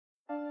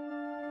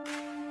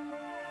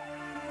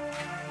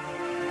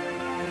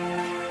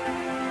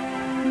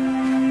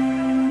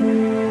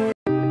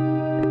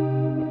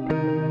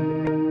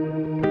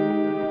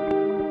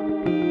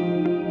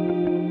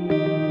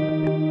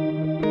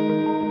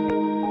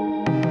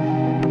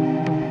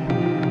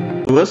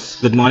Viewers,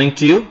 good morning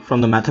to you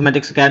from the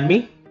Mathematics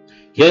Academy.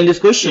 Here in this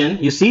question,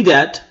 you see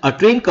that a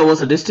train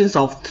covers a distance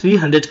of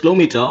 300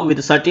 km with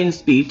a certain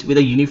speed with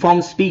a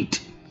uniform speed.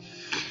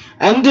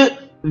 And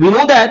we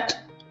know that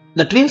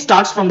the train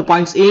starts from the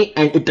point A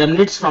and it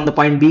terminates from the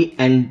point B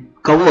and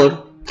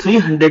cover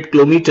 300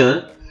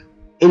 km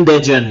in their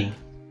journey.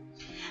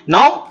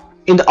 Now,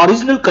 in the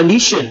original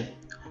condition,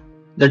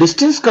 the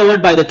distance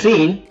covered by the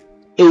train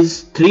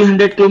is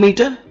 300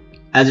 km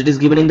as it is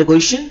given in the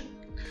question.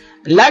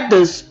 Let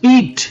the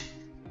speed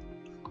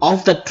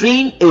of the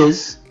train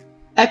is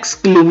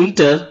x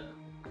km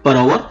per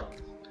hour,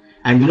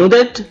 and we know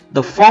that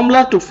the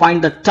formula to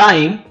find the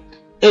time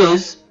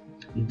is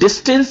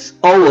distance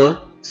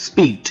over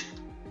speed.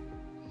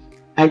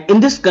 And in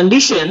this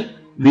condition,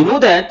 we know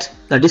that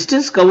the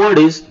distance covered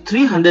is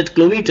 300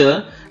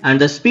 km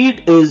and the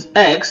speed is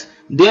x,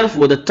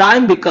 therefore the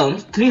time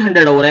becomes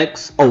 300 over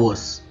x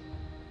hours.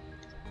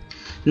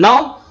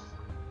 Now,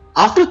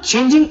 after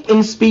changing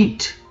in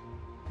speed,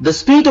 the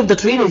speed of the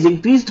train is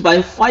increased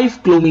by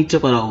 5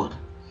 km per hour.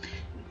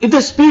 If the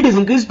speed is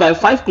increased by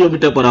 5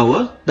 km per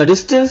hour, the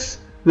distance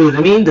will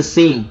remain the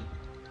same,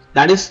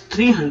 that is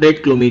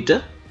 300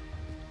 km.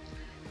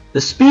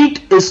 The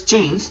speed is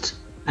changed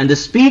and the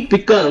speed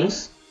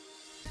becomes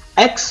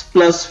x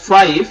plus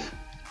 5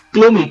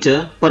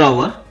 km per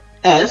hour,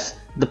 as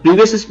the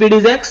previous speed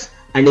is x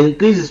and the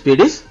increased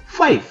speed is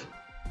 5.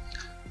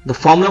 The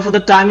formula for the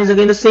time is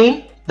again the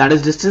same, that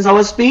is distance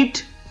over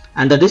speed,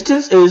 and the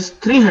distance is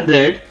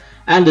 300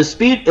 and the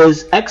speed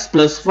is x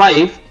plus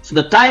 5, so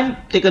the time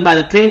taken by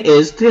the train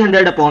is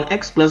 300 upon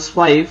x plus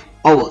 5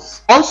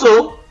 hours.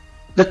 Also,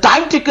 the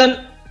time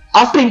taken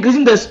after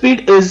increasing the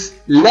speed is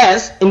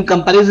less in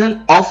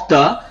comparison of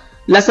the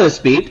lesser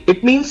speed.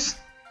 It means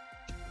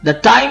the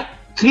time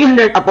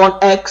 300 upon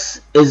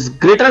x is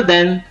greater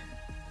than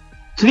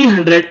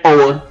 300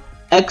 over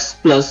x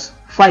plus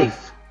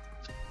 5.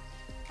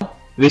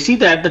 We see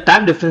that the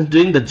time difference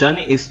during the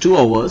journey is 2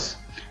 hours.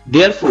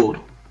 Therefore,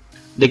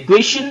 the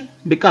equation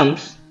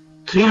becomes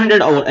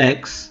 300 over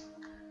x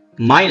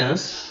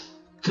minus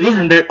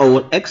 300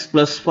 over x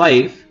plus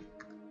 5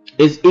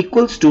 is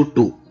equals to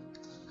 2.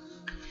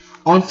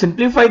 On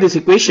simplify this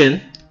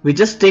equation, we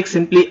just take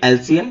simply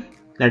LCM,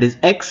 that is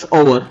x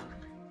over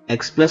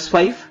x plus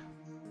 5.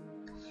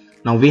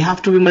 Now we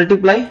have to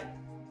multiply.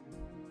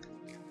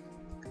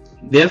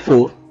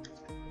 Therefore,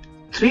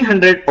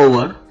 300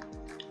 over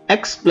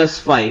x plus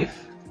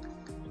 5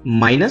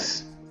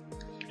 minus,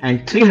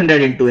 and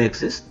 300 into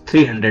x is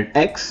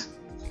 300x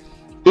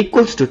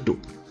equals to 2.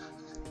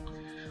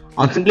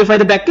 On simplify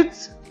the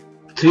brackets,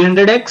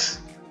 300x,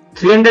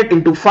 300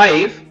 into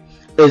 5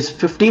 is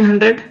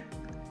 1500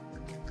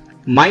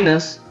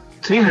 minus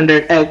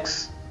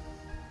 300x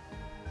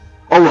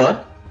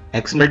over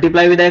x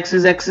multiplied with x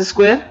is x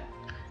square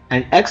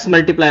and x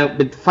multiplied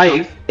with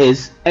 5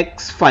 is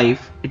x5,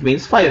 it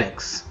means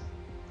 5x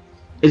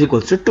is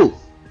equals to 2.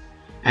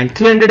 And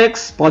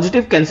 300x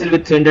positive cancel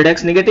with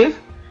 300x negative,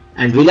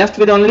 and we left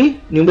with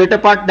only numerator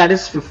part, that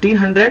is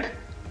 1500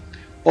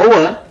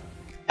 over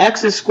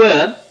x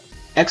square,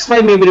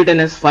 x5 may be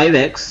written as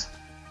 5x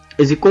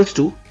is equals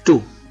to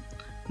 2.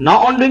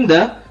 Now on doing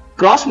the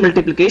cross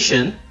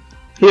multiplication,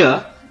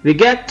 here we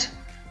get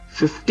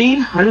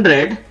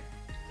 1500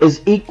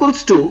 is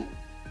equals to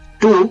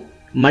 2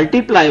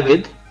 multiply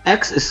with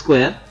x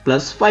square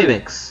plus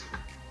 5x.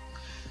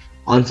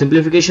 On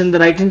simplification, the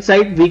right hand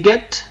side we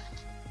get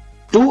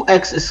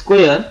 2x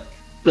square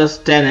plus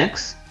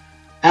 10x,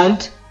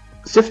 and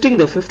shifting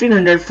the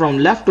 1500 from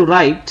left to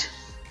right,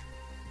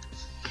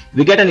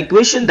 we get an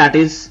equation that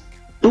is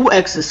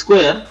 2x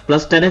square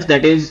plus 10x,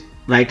 that is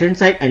right hand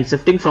side, and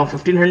shifting from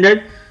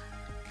 1500,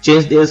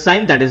 change their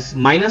sign, that is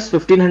minus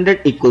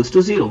 1500 equals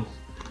to 0.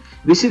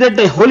 We see that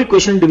the whole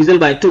equation divisible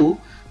by 2,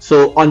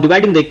 so on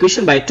dividing the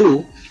equation by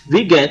 2,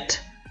 we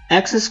get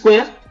x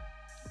square.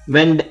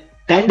 When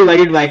 10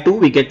 divided by 2,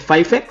 we get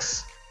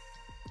 5x,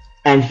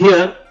 and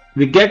here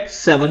we get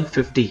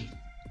 750.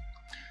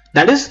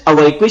 That is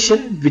our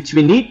equation which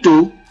we need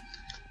to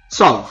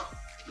solve.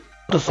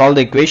 To solve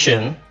the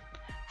equation,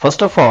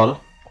 first of all,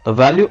 the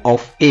value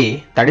of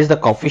a, that is the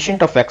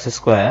coefficient of x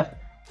square,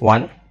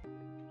 1,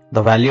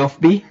 the value of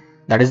b,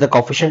 that is the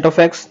coefficient of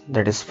x,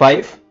 that is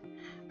 5,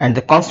 and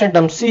the constant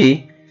term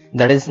c,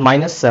 that is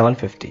minus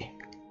 750.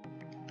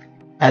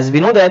 As we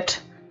know that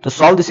to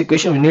solve this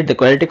equation we need the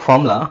quadratic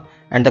formula,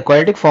 and the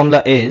quadratic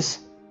formula is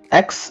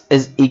x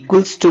is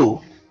equals to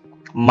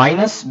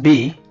minus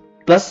b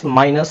plus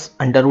minus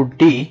under root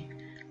d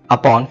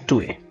upon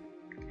 2a.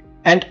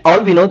 And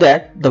all we know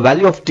that the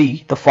value of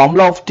d, the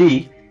formula of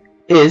d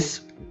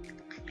is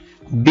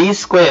b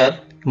square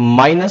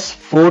minus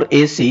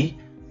 4ac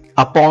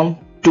upon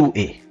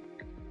 2a.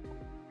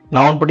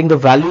 Now on putting the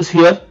values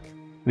here,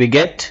 we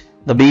get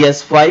the b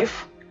as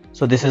 5,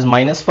 so this is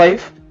minus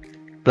 5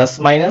 plus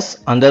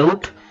minus under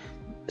root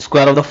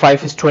square of the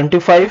 5 is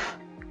 25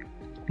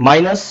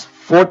 minus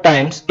 4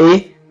 times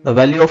a, the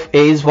value of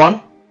a is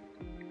 1,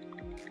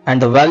 and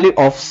the value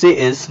of C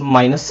is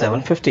minus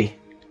 750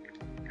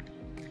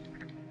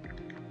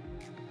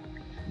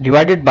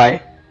 divided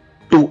by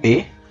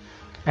 2a,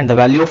 and the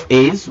value of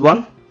a is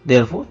 1,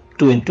 therefore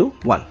 2 into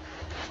 1.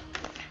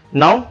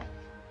 Now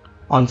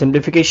on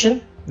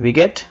simplification we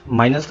get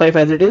minus 5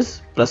 as it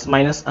is, plus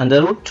minus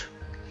under root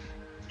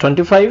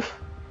 25,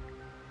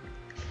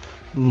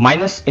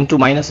 minus into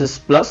minus is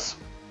plus,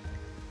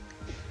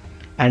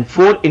 and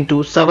 4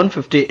 into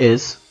 750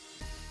 is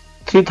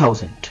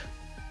 3000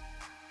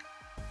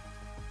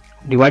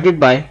 divided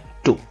by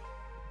 2.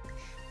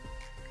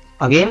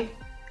 Again,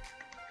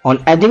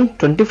 on adding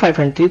 25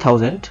 and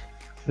 3000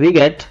 we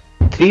get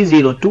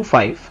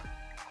 3025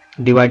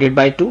 divided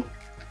by 2,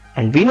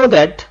 and we know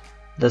that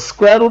the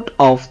square root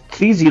of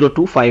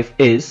 3025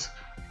 is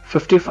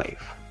 55.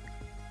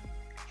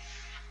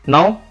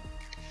 Now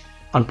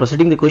on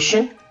proceeding the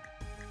question,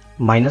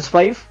 minus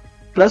 5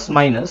 plus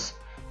minus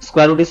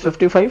square root is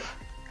 55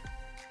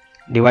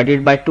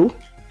 divided by 2.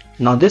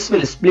 Now this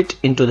will split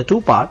into the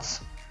two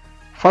parts.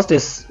 First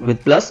is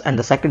with plus and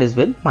the second is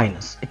with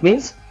minus. It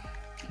means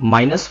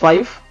minus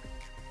 5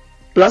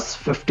 plus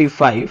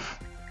 55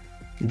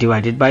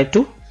 divided by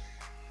 2,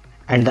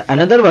 and the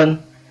another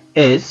one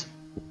is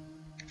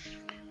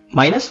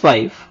minus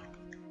 5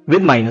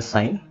 with minus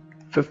sign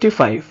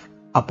 55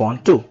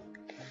 upon 2.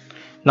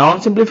 Now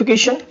on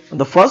simplification,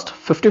 the first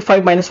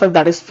 55 minus 5,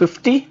 that is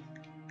 50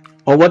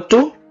 over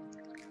 2,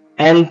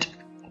 and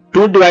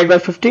 2 divided by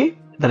 50,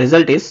 the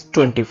result is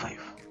 25.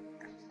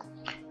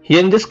 Here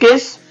in this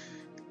case,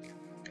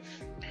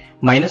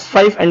 minus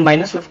 5 and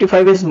minus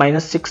 55 is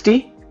minus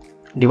 60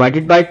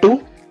 divided by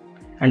 2,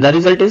 and the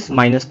result is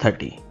minus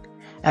 30.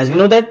 As we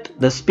know that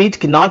the speed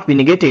cannot be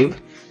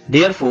negative,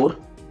 therefore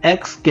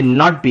x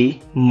cannot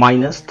be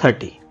minus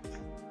 30.